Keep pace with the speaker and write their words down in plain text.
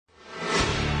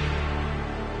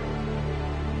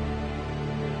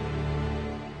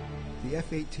The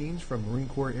F-18s from Marine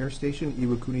Corps Air Station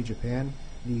Iwakuni, Japan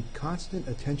need constant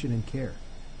attention and care.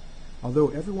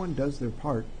 Although everyone does their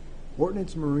part,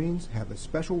 Ordnance Marines have a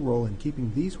special role in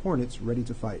keeping these Hornets ready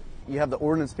to fight. You have the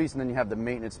ordnance piece and then you have the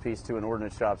maintenance piece to an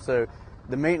ordnance shop. So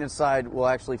the maintenance side will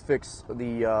actually fix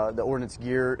the ordnance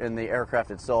gear and the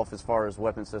aircraft itself as far as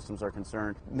weapon systems are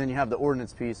concerned. And then you have the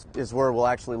ordnance piece is where we'll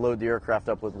actually load the aircraft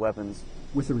up with weapons.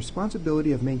 With the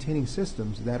responsibility of maintaining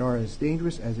systems that are as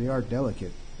dangerous as they are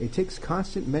delicate, it takes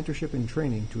constant mentorship and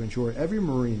training to ensure every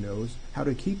Marine knows how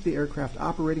to keep the aircraft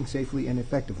operating safely and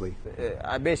effectively.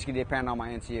 I basically depend on my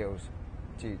NCOs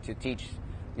to teach,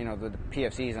 the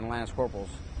PFCs and Lance Corporals.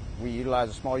 We utilize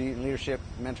a small unit leadership,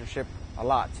 mentorship a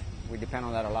lot. We depend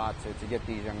on that a lot to get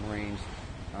these young Marines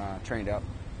trained up.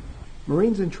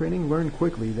 Marines in training learn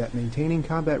quickly that maintaining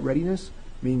combat readiness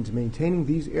means maintaining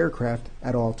these aircraft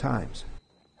at all times.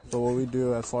 So what we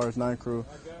do as far as night crew,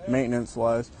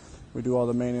 maintenance-wise, we do all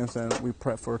the maintenance and we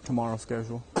prep for tomorrow's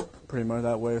schedule. Pretty much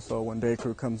that way, so when day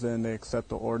crew comes in, they accept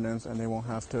the ordnance and they won't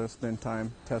have to spend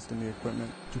time testing the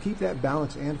equipment. To keep that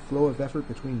balance and flow of effort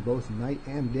between both night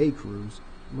and day crews,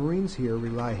 Marines here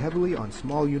rely heavily on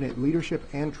small unit leadership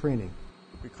and training.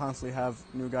 We constantly have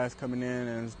new guys coming in,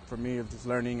 and for me, it's just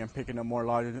learning and picking up more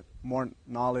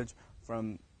knowledge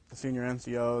from the senior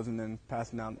NCOs and then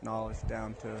passing out knowledge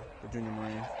down to the junior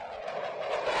Marines.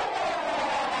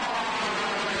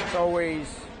 It's always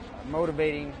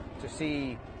motivating to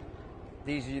see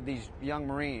these young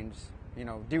Marines,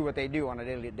 do what they do on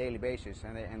a daily basis,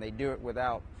 and they do it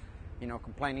without,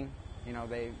 complaining.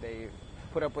 They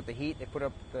put up with the heat, they put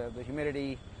up the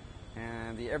humidity,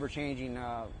 and the ever-changing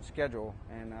schedule,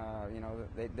 and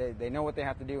they know what they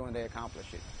have to do and they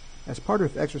accomplish it. As part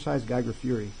of Exercise Geiger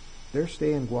Fury, their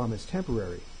stay in Guam is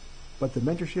temporary, but the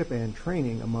mentorship and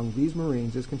training among these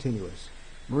Marines is continuous.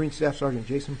 Marine Staff Sergeant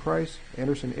Jayson Price,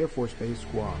 Anderson Air Force Base,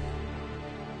 Guam.